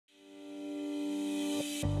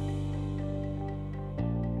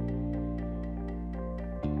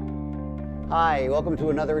Hi, welcome to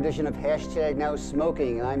another edition of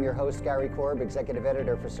 #NowSmoking. I'm your host, Gary Korb, Executive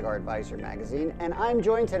Editor for Cigar Advisor magazine, and I'm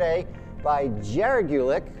joined today by Jared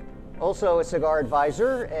Gulick, also a cigar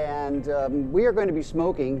advisor, and we are going to be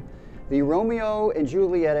smoking the Romeo and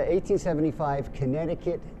Julieta 1875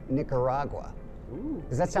 Connecticut Nicaragua. Ooh.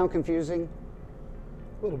 Does that sound confusing?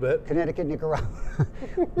 A little bit. Connecticut Nicaragua.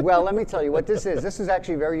 Well, let me tell you what this is. This is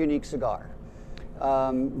actually a very unique cigar.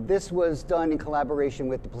 This was done in collaboration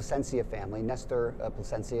with the Plasencia family, Nestor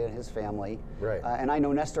Plasencia and his family. Right. And I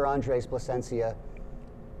know Nestor Andres Plasencia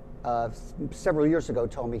several years ago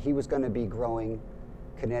told me he was going to be growing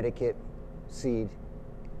Connecticut seed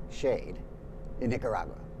shade in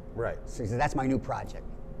Nicaragua. Right. So he said, that's my new project.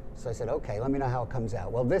 So I said, okay, let me know how it comes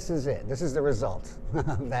out. Well, this is it. This is the result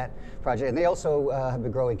of that project. And they also have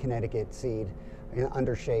been growing Connecticut seed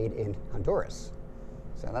under shade in Honduras.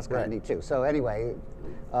 So that's kind of neat too. So anyway,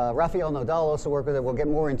 Rafael Nodal also worked with it. We'll get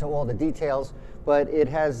more into all the details, but it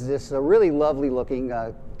has this really lovely looking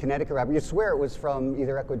Connecticut wrapper. You swear it was from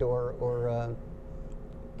either Ecuador or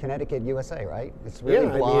Connecticut, USA, right? It's really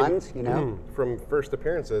blonde, you know? From first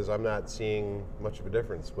appearances, I'm not seeing much of a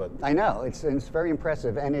difference, but... I know, it's very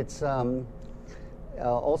impressive. And it's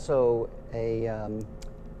also a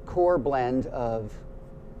core blend of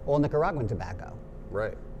all Nicaraguan tobacco.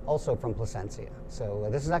 Right. Also from Plasencia. So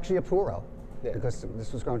this is actually a puro, because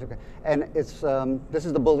this was grown to, and it's this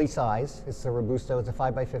is the bully size. It's a Robusto. It's a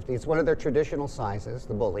 5x50. It's one of their traditional sizes,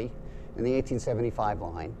 the bully, in the 1875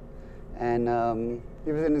 line. And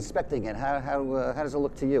you've been inspecting it. How does it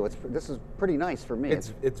look to you? This is pretty nice for me.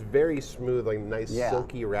 It's very smooth, like nice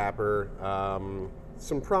silky wrapper.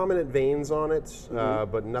 Some prominent veins on it,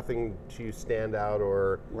 but nothing to stand out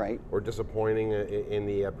or disappointing in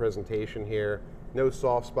the presentation here. No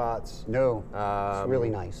soft spots. No, it's really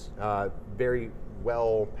nice. Very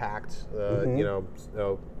well packed. You know,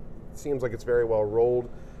 so seems like it's very well rolled.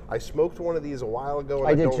 I smoked one of these a while ago. And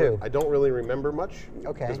I did too. I don't really remember much.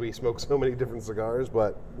 Okay. Because we smoke so many different cigars,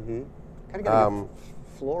 but kind of got a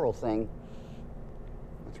floral thing.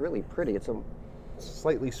 It's really pretty. It's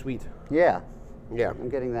slightly sweet. Yeah. Yeah. I'm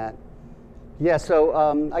getting that. Yeah,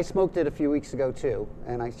 so I smoked it a few weeks ago too,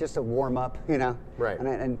 and it's just a warm up, you know. Right.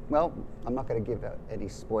 And well, I'm not going to give out any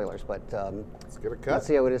spoilers, but let's get a cut. Let's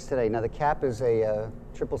see how it is today. Now the cap is a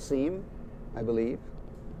triple seam, I believe,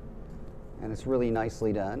 and it's really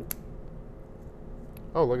nicely done.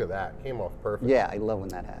 Oh, look at that! Came off perfect. Yeah, I love when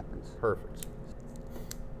that happens. Perfect.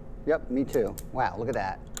 Yep, me too. Wow, look at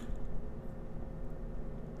that.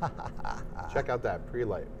 Check out that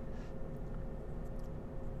pre-light.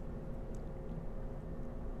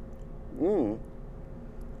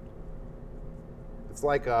 It's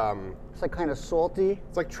like kind of salty.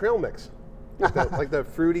 It's like trail mix, like the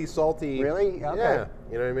fruity, salty. Really? Okay. Yeah.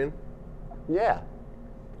 You know what I mean? Yeah.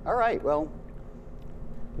 All right. Well,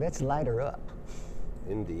 let's light her up.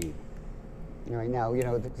 Indeed. All right. Now, you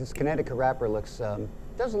know, this Connecticut wrapper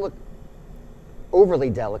doesn't look overly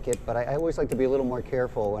delicate, but I always like to be a little more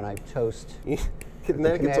careful when I toast.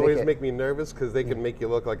 Connecticut's always make me nervous because they can make you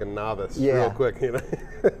look like a novice real quick, you know.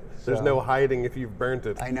 There's no hiding if you've burnt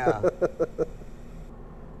it. I know.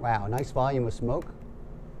 Wow, nice volume of smoke.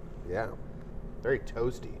 Yeah, very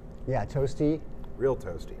toasty. Yeah, toasty. Real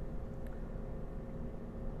toasty.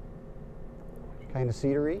 Kind of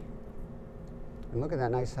cedary. And look at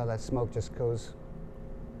that how that smoke just goes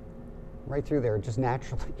right through there, just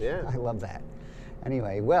naturally. Yeah. I love that.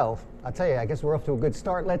 Anyway, well, I'll tell you, I guess we're off to a good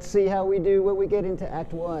start. Let's see how we do when we get into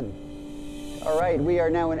Act 1. All right, we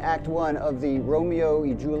are now in Act 1 of the Romeo y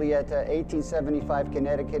Julieta 1875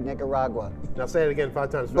 Connecticut Nicaragua. Now say it again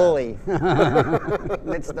 5 times fast. Bully.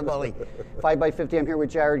 It's the bully. 5x50, I'm here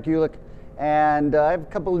with Jared Gulick. And I have a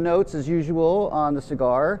couple of notes, as usual, on the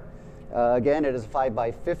cigar. Again, it is a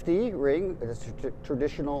 5x50 ring. It's a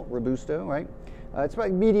traditional Robusto, right? It's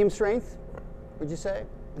like medium strength, would you say,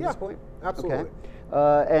 at this point? Absolutely.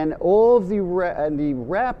 Okay. And all of the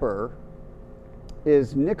wrapper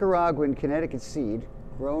is Nicaraguan Connecticut seed,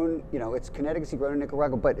 grown, you know, it's Connecticut seed grown in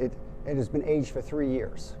Nicaragua, but it has been aged for 3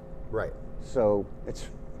 years. Right. So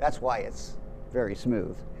that's why it's very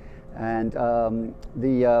smooth. And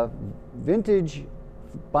the vintage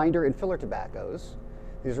binder and filler tobaccos,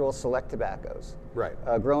 these are all select tobaccos. Right.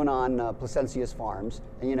 Grown on Plasencia's farms.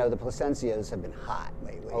 And you know, the Plasencias have been hot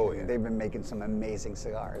lately. Oh, yeah. They've been making some amazing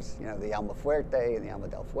cigars. You know, the Alma Fuerte and the Alma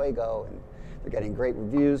del Fuego, and they're getting great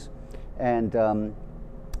reviews. And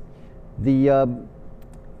the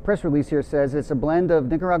press release here says it's a blend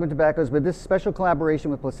of Nicaraguan tobaccos, but this special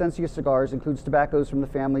collaboration with Plasencia Cigars includes tobaccos from the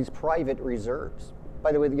family's private reserves.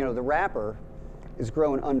 By the way, you know, the wrapper is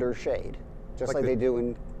grown under shade, just like they do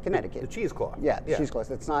in Connecticut. The cheesecloth. Yeah, the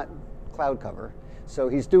cheesecloth. It's not cloud cover. So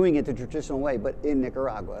he's doing it the traditional way, but in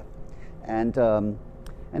Nicaragua. And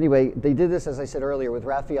anyway, they did this, as I said earlier, with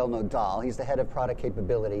Rafael Nodal. He's the head of product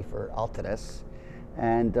capability for Altadis.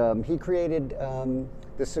 And he created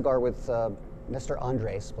this cigar with Nestor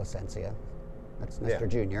Plasencia. That's Nestor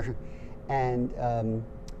Jr. And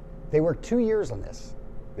they worked 2 years on this.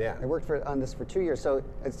 Yeah. They worked on this for 2 years. So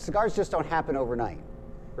cigars just don't happen overnight.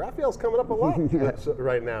 Raphael's coming up a lot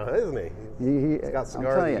right now, isn't he? He's got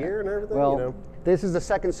Cigar of the Year and everything. Well, you know? This is the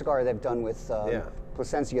second cigar they've done with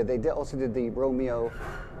Plasencia. They also did the Romeo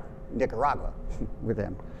Nicaragua with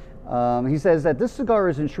him. He says that this cigar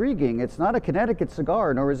is intriguing. It's not a Connecticut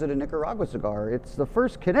cigar, nor is it a Nicaragua cigar. It's the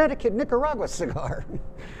first Connecticut Nicaragua cigar.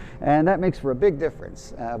 And that makes for a big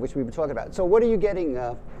difference, which we've been talking about. So what are you getting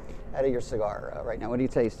out of your cigar right now? What are you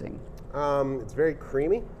tasting? It's very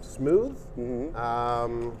creamy, smooth. I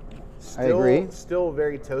agree. Still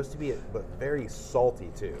very toasty, but very salty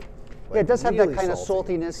too. Like, yeah, it does have really that kind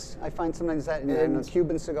salty. of saltiness. I find sometimes that in a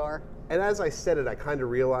Cuban cigar. And as I said it, I kind of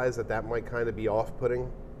realized that might kind of be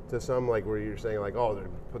off-putting to some, like where you're saying like, oh, they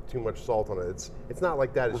put too much salt on it. It's not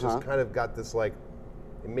like that. It's just kind of got this like,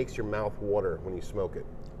 it makes your mouth water when you smoke it.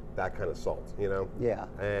 That kind of salt, you know? Yeah.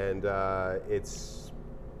 And it's,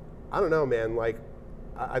 I don't know, man. Like,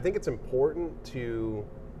 I think it's important to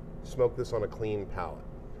smoke this on a clean palate.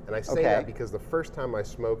 And I say that because the first time I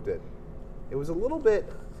smoked it, it was a little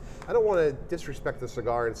bit, I don't want to disrespect the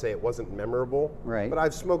cigar and say it wasn't memorable. Right. But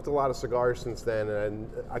I've smoked a lot of cigars since then, and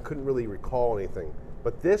I couldn't really recall anything.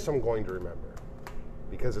 But this I'm going to remember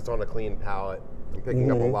because it's on a clean palate. I'm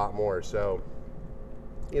picking up a lot more. So,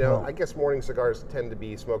 you know, I guess morning cigars tend to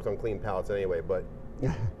be smoked on clean palates anyway, but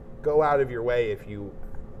go out of your way if you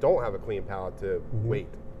don't have a clean palate to wait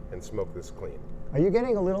and smoke this clean. Are you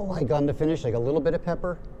getting a little, like on the finish, like a little bit of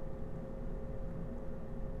pepper?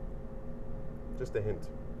 Just a hint.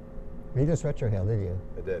 You just retrohaled, did you?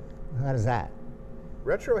 I did. How does that?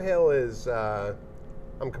 Retrohale is,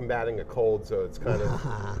 I'm combating a cold, so it's kind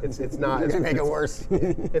of, it's not. You're gonna make it worse.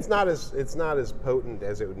 It's not as potent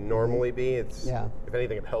as it would normally be. It's, if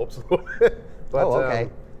anything, it helps a little bit. But,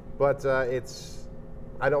 but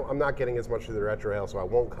I'm not getting as much of the retrohale, so I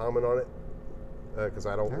won't comment on it because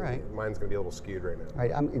I don't. Mine's gonna be a little skewed right now.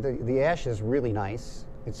 All right, the ash is really nice.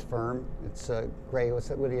 It's firm. It's gray.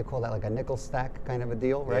 What do you call that? Like a nickel stack kind of a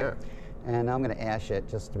deal, right? Yeah. And I'm going to ash it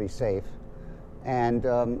just to be safe. And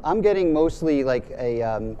I'm getting mostly like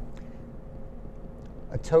a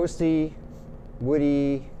toasty,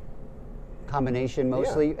 woody combination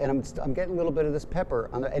mostly, and I'm getting a little bit of this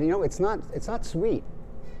pepper on the, and you know it's not sweet.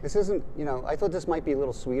 This isn't, you know, I thought this might be a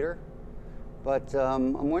little sweeter, but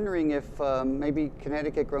I'm wondering if maybe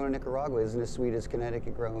Connecticut grown in Nicaragua isn't as sweet as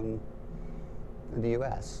Connecticut grown in the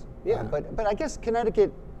U.S. Yeah. But I guess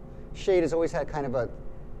Connecticut Shade has always had kind of a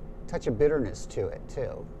touch of bitterness to it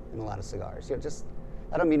too in a lot of cigars. You know, just,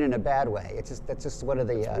 I don't mean in a bad way. That's just one of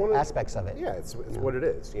the aspects of it. Yeah, it's what it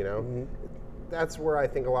is. You know, that's where I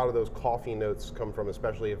think a lot of those coffee notes come from,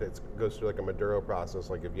 especially if it goes through like a Maduro process.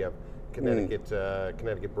 Like if you have Connecticut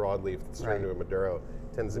broadleaf that's turned into a Maduro,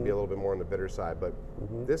 it tends to be a little bit more on the bitter side. But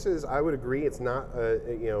this is, I would agree, it's not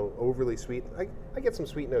you know, overly sweet. I get some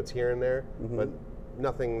sweet notes here and there, but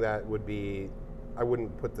nothing that would be, I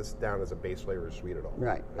wouldn't put this down as a base flavor of sweet at all.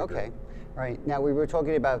 Right. Okay. All right. Now we were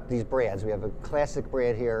talking about these brands. We have a classic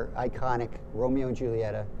brand here, iconic Romeo and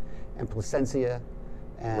Julieta, and Plasencia,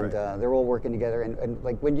 and they're all working together. And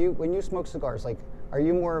like when you smoke cigars, like, are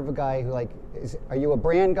you more of a guy who like are you a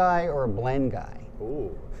brand guy or a blend guy?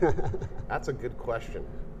 Ooh, that's a good question.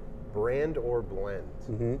 Brand or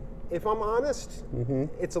blend? If I'm honest,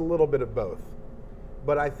 it's a little bit of both.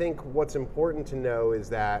 But I think what's important to know is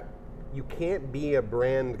that you can't be a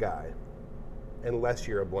brand guy unless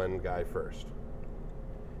you're a blend guy first.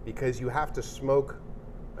 Because you have to smoke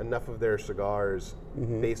enough of their cigars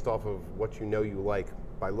based off of what you know you like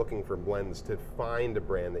by looking for blends to find a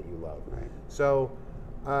brand that you love. Right. So,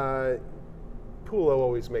 Pulo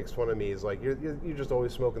always makes fun of me. He's like, you're just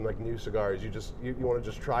always smoking like new cigars. You want to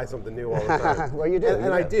just try something new all the time. Well, you do.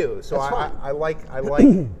 And I do. So I like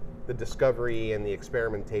the discovery and the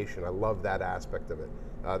experimentation. I love that aspect of it.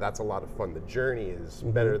 That's a lot of fun. The journey is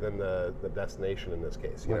better than the destination in this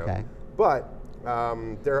case, you know. But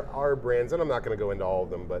there are brands, and I'm not going to go into all of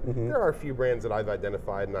them, but there are a few brands that I've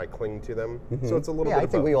identified and I cling to them. So it's a little bit of both. Yeah, I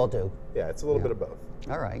think we all do. Yeah, it's a little bit of both.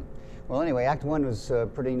 All right. Well, anyway, Act 1 was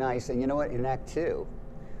pretty nice. And you know what? In Act 2,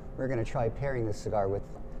 we're going to try pairing this cigar with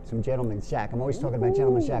some Gentleman's Jack. I'm always talking about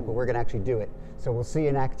Gentleman's Jack, but we're going to actually do it. So we'll see you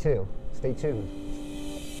in Act 2. Stay tuned.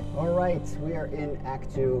 All right, we are in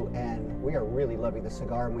Act 2, and we are really loving the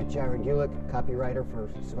cigar. I'm with Jared Gulick, copywriter for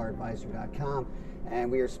cigaradvisor.com,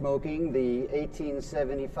 and we are smoking the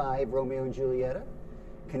 1875 Romeo and Julieta,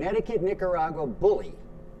 Connecticut Nicaragua Bully.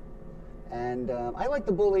 And I like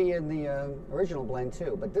the Bully in the original blend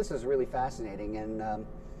too, but this is really fascinating. And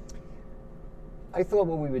I thought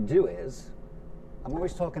what we would do is, I'm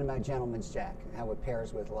always talking about Gentleman's Jack, how it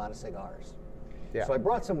pairs with a lot of cigars. Yeah. So I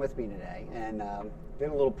brought some with me today, and did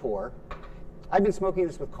a little pour. I've been smoking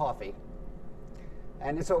this with coffee,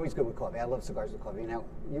 and it's always good with coffee. I love cigars with coffee. Now,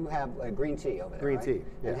 you have green tea over there, Green right? tea,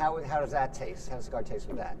 yeah. And how does that taste? How does cigar taste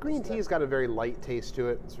with that? Green tea's got a very light taste to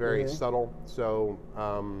it. It's very subtle, so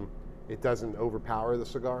it doesn't overpower the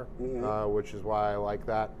cigar, which is why I like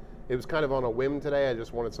that. It was kind of on a whim today. I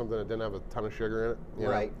just wanted something that didn't have a ton of sugar in it. You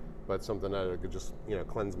know, but something that I could just,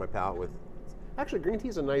 cleanse my palate with. Actually, green tea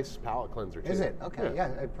is a nice palate cleanser, too. Is it? Okay, yeah,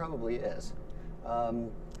 it probably is. All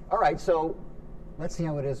right, so let's see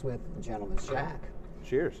how it is with the Gentleman's Jack.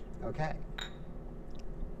 Cheers. Okay.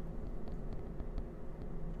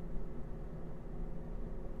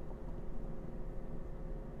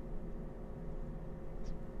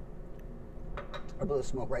 I blew the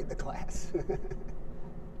smoke right in the glass.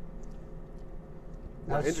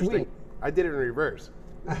 Now, interesting. Sweet. I did it in reverse.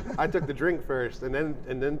 I took the drink first, and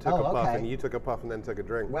then took a puff, and you took a puff, and then took a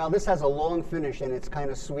drink. Well, this has a long finish, and it's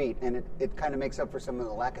kind of sweet, and it kind of makes up for some of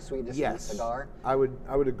the lack of sweetness in the cigar. I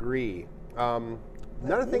would agree.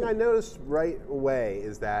 Another thing I noticed right away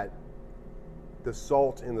is that the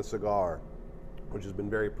salt in the cigar, which has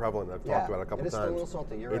been very prevalent, I've talked about it a couple times. It is still a little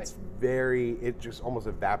salty. You're right. It just almost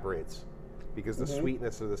evaporates because the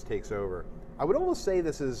sweetness of this takes over. I would almost say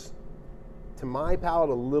this is, to my palate,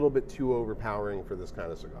 a little bit too overpowering for this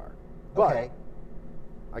kind of cigar. But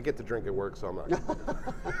I get to drink at work, so I'm not.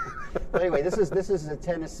 But anyway, this is a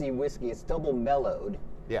Tennessee whiskey. It's double mellowed.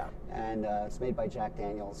 Yeah. And it's made by Jack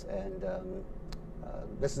Daniels. And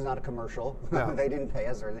this is not a commercial. No. They didn't pay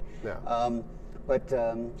us or anything. No. But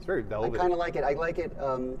it's very velvety. I kind of like it. I like it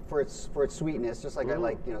for its sweetness, just like I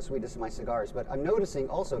like sweetness in my cigars. But I'm noticing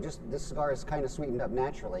also, just this cigar is kind of sweetened up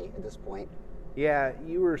naturally at this point. Yeah,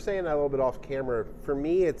 you were saying that a little bit off camera. For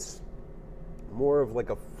me, it's more of like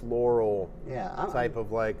a floral type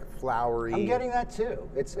of like flowery. I'm getting that too.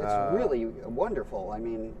 It's really wonderful. I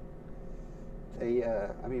mean,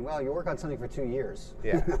 well, you work on something for 2 years.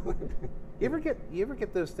 Yeah. You ever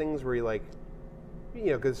get those things where you like,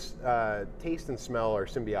 because taste and smell are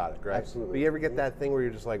symbiotic, right? Absolutely. But you ever get that thing where you're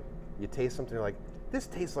just like, you taste something, you're like, this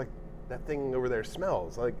tastes like that thing over there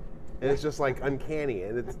smells like. And it's just like uncanny,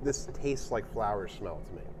 and this tastes like flower smell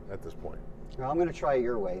to me at this point. Well, I'm going to try it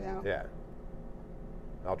your way now. Yeah.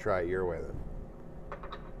 I'll try it your way then.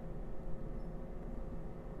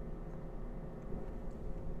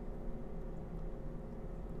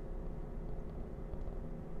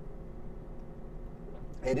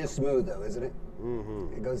 It is smooth, though, isn't it?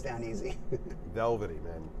 Mm-hmm. It goes down easy. Velvety,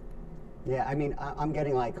 man. Yeah, I mean, I'm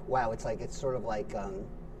getting like, wow, it's sort of like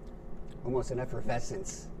almost an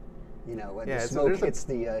effervescence. When the smoke hits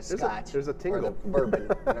the scotch. There's a tingle. Or the bourbon,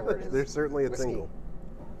 whatever it is. There's certainly a tingle.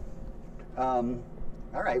 All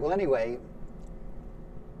right, well, anyway,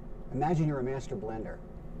 imagine you're a master blender.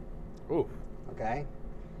 Ooh. Okay?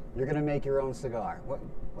 You're going to make your own cigar. What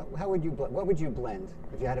would you blend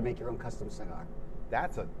if you had to make your own custom cigar? I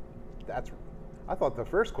thought the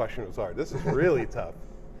first question was hard. This is really tough.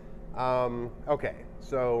 Okay,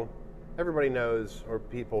 so everybody knows, or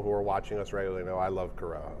people who are watching us regularly know, I love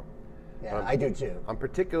Corojo. Yeah, I do too. I'm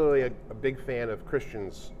particularly a big fan of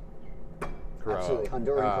Christian's Corojo. Absolutely,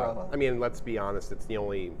 Honduran Corojo. I mean, let's be honest, it's the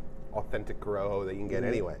only authentic Corojo that you can get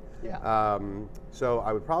anyway. Yeah. So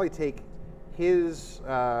I would probably take his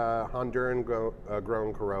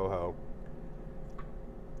Honduran-grown Corojo.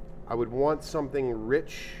 I would want something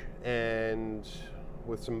rich and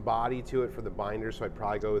with some body to it for the binder, so I'd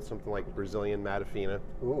probably go with something like Brazilian Matafina.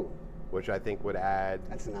 Ooh. Which I think would add.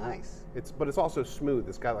 That's nice. But it's also smooth.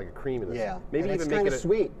 It's got like a creaminess. Yeah. Maybe and even it's kind of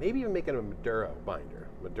sweet. Maybe even make it a Maduro binder,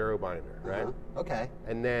 right? Okay.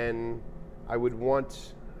 And then I would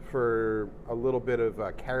want, for a little bit of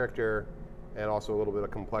character and also a little bit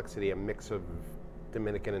of complexity, a mix of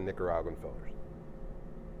Dominican and Nicaraguan fillers.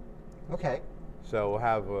 Okay. So we'll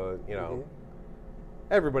have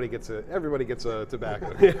everybody gets a tobacco.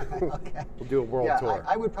 Okay. We'll do a world tour.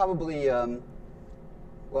 I would probably.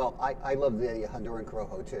 Well, I love the Honduran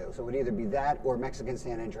Corojo too, so it would either be that or Mexican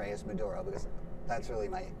San Andreas Maduro, because that's really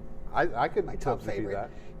my top favorite. That.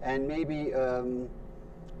 And maybe a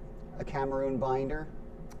Cameroon binder.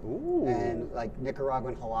 Ooh. And like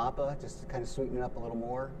Nicaraguan jalapa, just to kind of sweeten it up a little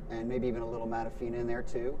more, and maybe even a little Matafina in there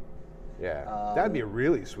too. Yeah, that'd be a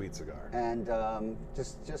really sweet cigar. And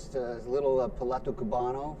just a little Palato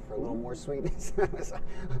Cubano for a little more sweetness.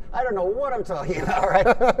 I don't know what I'm talking about, right?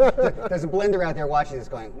 There's a blender out there watching this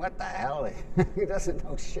going, what the hell? He doesn't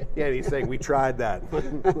know shit. Yeah, and he's saying, we tried that. Yeah,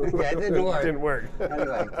 it didn't work. It didn't work.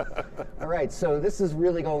 Anyway, all right, so this is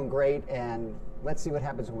really going great, and let's see what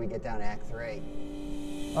happens when we get down to Act 3.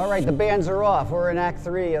 All right, the bands are off. We're in Act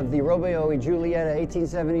 3 of the Romeo y Julieta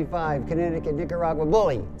 1875 Connecticut Nicaragua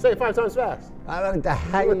Bully. Say it 5 times fast. All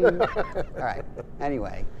right,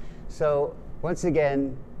 anyway, so once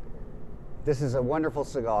again, this is a wonderful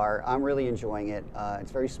cigar. I'm really enjoying it.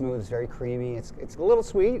 It's very smooth, it's very creamy. It's a little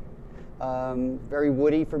sweet, very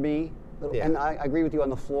woody for me. And I agree with you on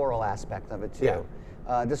the floral aspect of it too.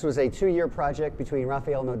 Yeah. This was a 2-year project between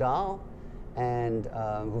Rafael Nodal, and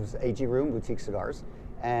who's AG Room Boutique Cigars,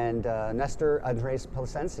 and Nestor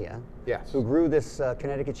Plasencia, who grew this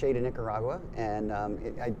Connecticut Shade in Nicaragua, and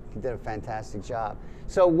he did a fantastic job.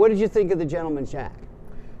 So what did you think of the Gentleman's Jack?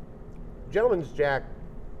 Gentleman's Jack,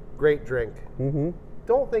 great drink.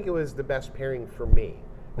 Don't think it was the best pairing for me.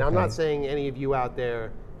 Now, I'm not saying any of you out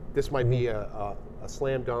there, this might be a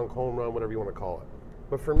slam dunk, home run, whatever you want to call it.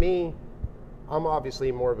 But for me, I'm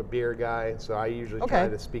obviously more of a beer guy, so I usually try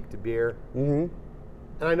to speak to beer.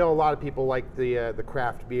 And I know a lot of people like the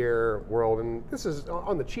craft beer world, and this is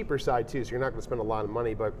on the cheaper side too, so you're not going to spend a lot of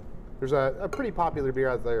money, but there's a pretty popular beer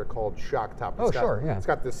out there called Shock Top. It's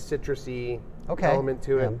got this citrusy element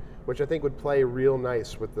to it, which I think would play real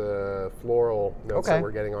nice with the floral notes that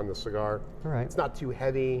we're getting on the cigar. All right. It's not too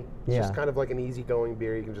heavy. It's just kind of like an easygoing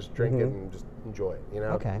beer. You can just drink it and just enjoy it, you know?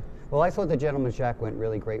 Okay. Well, I thought the Gentleman's Jack went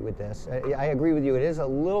really great with this. I agree with you. It is a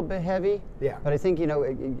little bit heavy. Yeah. But I think, you know,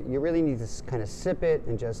 you really need to kind of sip it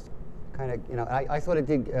and just kind of, you know, I thought it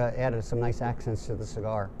did add some nice accents to the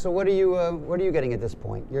cigar. So what are you getting at this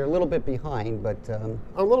point? You're a little bit behind, but I'm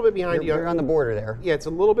a little bit behind. You're on the border there. Yeah, it's a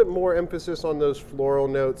little bit more emphasis on those floral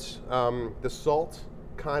notes. The salt,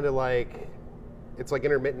 kind of like, it's like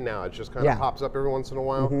intermittent now. It just kind of pops up every once in a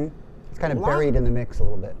while. It's kind of buried in the mix a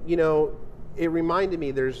little bit. You know, it reminded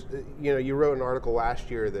me, there's, you know, you wrote an article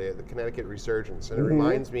last year, the Connecticut Resurgence, and it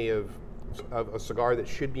reminds me of a cigar that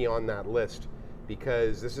should be on that list,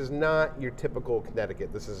 because this is not your typical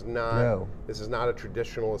Connecticut. This is not a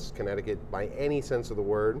traditionalist Connecticut by any sense of the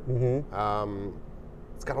word.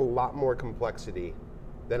 It's got a lot more complexity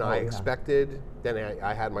than I expected, than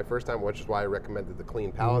I had my first time, which is why I recommended the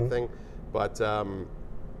clean palate thing. But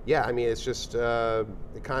yeah, I mean, it's just,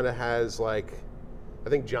 it kind of has like, I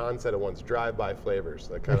think John said it once, drive-by flavors.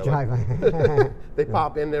 That kind of like, they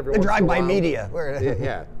pop in every once in a while. The drive-by media.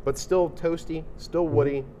 Yeah, but still toasty, still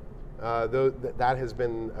woody. Though that has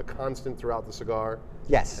been a constant throughout the cigar.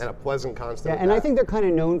 Yes. And a pleasant constant. Yeah, and I think they're kind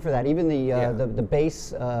of known for that. Even the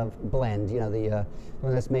base blend, you know, the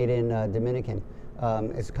one that's made in Dominican,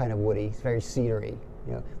 is kind of woody. It's very cedary.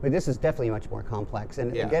 You know, but this is definitely much more complex.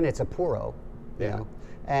 And again, it's a puro. You know?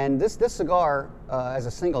 And this cigar, as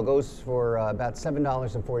a single, goes for about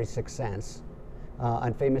 $7.46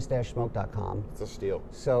 on famous-smoke.com. It's a steal.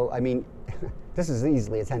 So, I mean, this is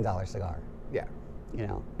easily a $10 cigar. Yeah. You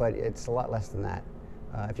know, but it's a lot less than that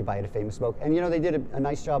if you buy it at Famous Smoke. And, you know, they did a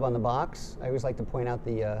nice job on the box. I always like to point out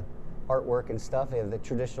the artwork and stuff. They have the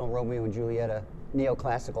traditional Romeo and Julieta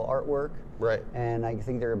neoclassical artwork. Right. And I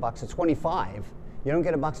think they're a box of 25. You don't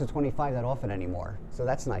get a box of 25 that often anymore. So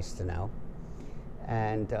that's nice to know.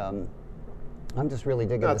 And I'm just really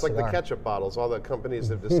digging it's like cigar. the ketchup bottles. All the companies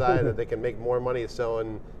have decided that they can make more money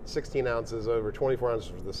selling 16 ounces over 24 ounces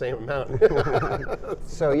for the same amount.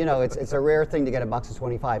 So, you know, it's a rare thing to get a box of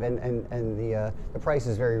 25, and the price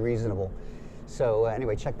is very reasonable. So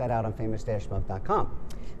anyway, check that out on famous-smoke.com.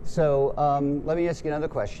 So let me ask you another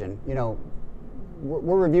question. You know,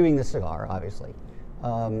 we're reviewing the cigar, obviously.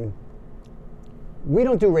 We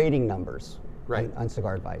don't do rating numbers on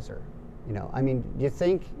Cigar Advisor. You know, I mean, do you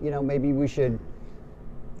think, you know, maybe we should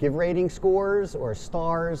give rating scores or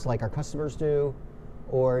stars like our customers do?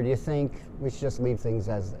 Or do you think we should just leave things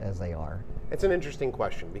as they are? It's an interesting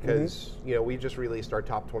question because, you know, we just released our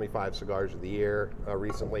top 25 cigars of the year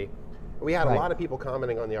recently. We had a lot of people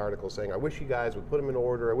commenting on the article saying, I wish you guys would put them in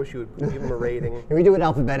order. I wish you would give them a rating. We do it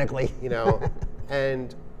alphabetically. You know,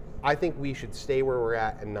 and I think we should stay where we're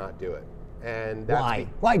at and not do it. And that's Why?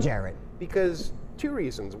 Why, Jared? Because two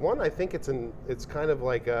reasons. One, I think it's kind of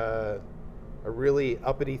like a really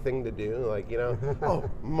uppity thing to do. Like, you know, oh,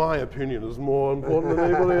 my opinion is more important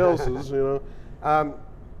than anybody else's, you know.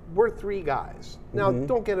 We're three guys. Now,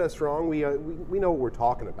 don't get us wrong. We know what we're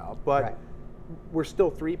talking about, but we're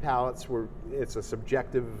still three palates. It's a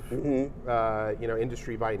subjective, you know,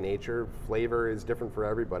 industry by nature. Flavor is different for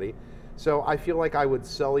everybody. So I feel like I would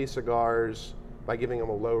sell these cigars by giving them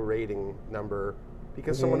a low rating number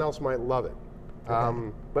because someone else might love it.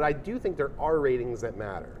 Okay. But I do think there are ratings that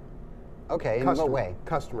matter. Okay, in what way?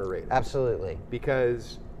 Customer ratings. Absolutely.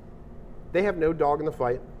 Because they have no dog in the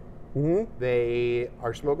fight. They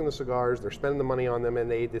are smoking the cigars, they're spending the money on them, and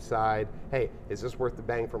they decide, hey, is this worth the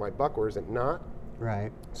bang for my buck or is it not?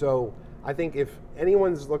 Right. So I think if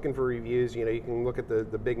anyone's looking for reviews, you know, you can look at the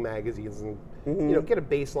big magazines and, you know, get a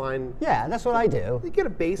baseline. Yeah, that's what I do. You get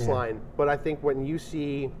a baseline, but I think when you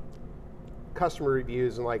see customer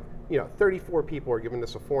reviews and like, you know, 34 people are giving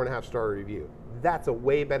this a 4.5-star review, that's a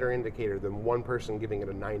way better indicator than one person giving it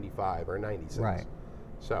a 95 or a 96. Right.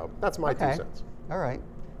 So that's my 2 cents. All right.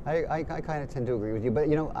 I kind of tend to agree with you, but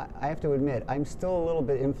you know, I have to admit, I'm still a little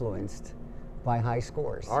bit influenced by high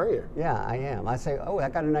scores. Are you? Yeah, I am. I say, oh,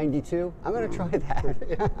 that got a 92. I'm going to try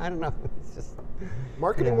that. I don't know. It's just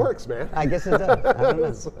marketing works, man. I guess it does. I don't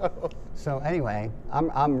know. So anyway,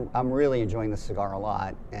 I'm really enjoying the cigar a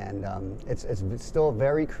lot, and it's still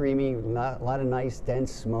very creamy, a lot of nice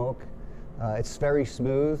dense smoke. It's very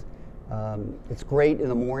smooth. It's great in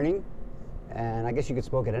the morning, and I guess you could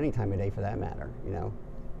smoke it any time of day for that matter. You know.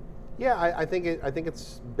 Yeah, I think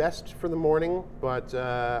it's best for the morning, but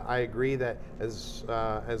I agree that as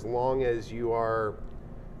long as you are,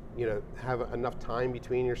 you know, have enough time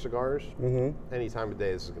between your cigars, any time of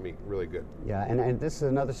day this is going to be really good. Yeah, and this is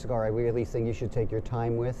another cigar I really think you should take your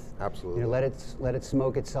time with. Absolutely. You know, let it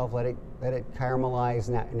smoke itself, let it caramelize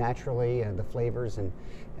naturally, and the flavors, and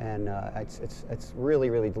it's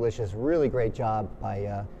really delicious. Really great job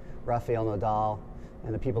by Rafael Nodal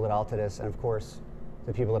and the people at Altadis, and of course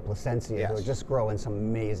the people at Plasencia, who are just growing some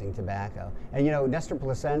amazing tobacco. And you know, Nestor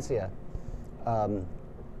Plasencia,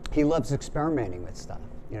 he loves experimenting with stuff.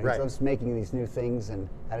 You know, he loves making these new things and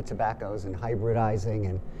out of tobaccos and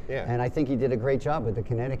hybridizing, and I think he did a great job with the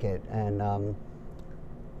Connecticut. And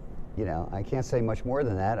you know, I can't say much more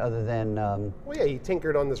than that, other than well, yeah, he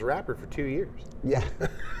tinkered on this wrapper for 2 years. Yeah.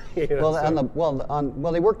 You know,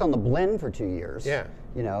 well, they worked on the blend for 2 years. Yeah.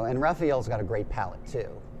 You know, and Raphael's got a great palate too.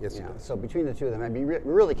 Yes, you know, so between the two of them, I mean, we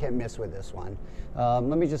really can't miss with this one.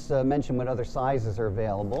 Let me just mention what other sizes are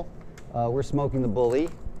available. We're smoking the Bully,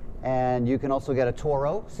 and you can also get a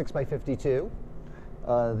Toro 6x52,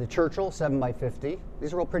 the Churchill 7x50.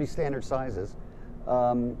 These are all pretty standard sizes. They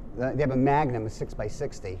have a Magnum, a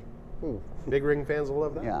 6x60. Ooh. Big ring fans will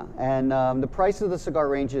love that. Yeah, and the price of the cigar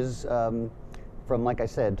ranges from, like I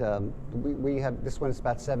said, we have this one is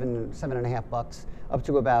about $7.50 up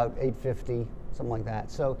to about $8.50, something like that.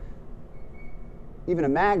 So even a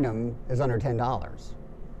Magnum is under $10.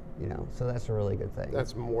 You know, so that's a really good thing.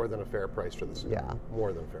 That's more than a fair price for the cigar. Yeah,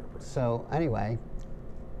 more than a fair price. So anyway,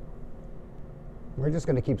 we're just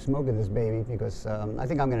going to keep smoking this baby because I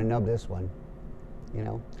think I'm going to nub this one. You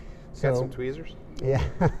know, got some tweezers. Yeah.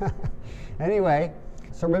 Anyway,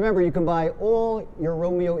 so remember, you can buy all your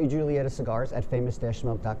Romeo y Julieta cigars at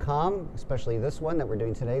famous-smoke.com, especially this one that we're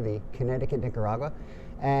doing today, the Connecticut Nicaragua.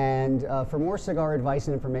 And for more cigar advice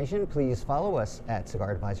and information, please follow us at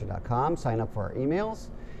cigaradvisor.com. Sign up for our emails.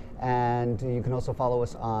 And you can also follow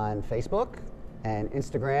us on Facebook and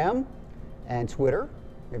Instagram and Twitter.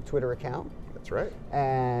 We have a Twitter account. That's right.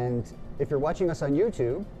 And if you're watching us on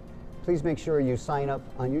YouTube, please make sure you sign up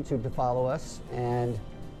on YouTube to follow us and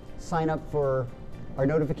sign up for our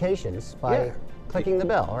notifications by clicking the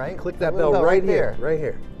bell, right? Click that bell right here. Right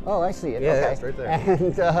here. Oh, I see it. Yeah, okay. It's right there.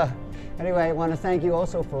 And anyway, I want to thank you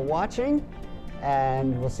also for watching,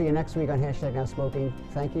 and we'll see you next week on #NowSmoking.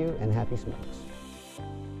 Thank you, and happy smokes.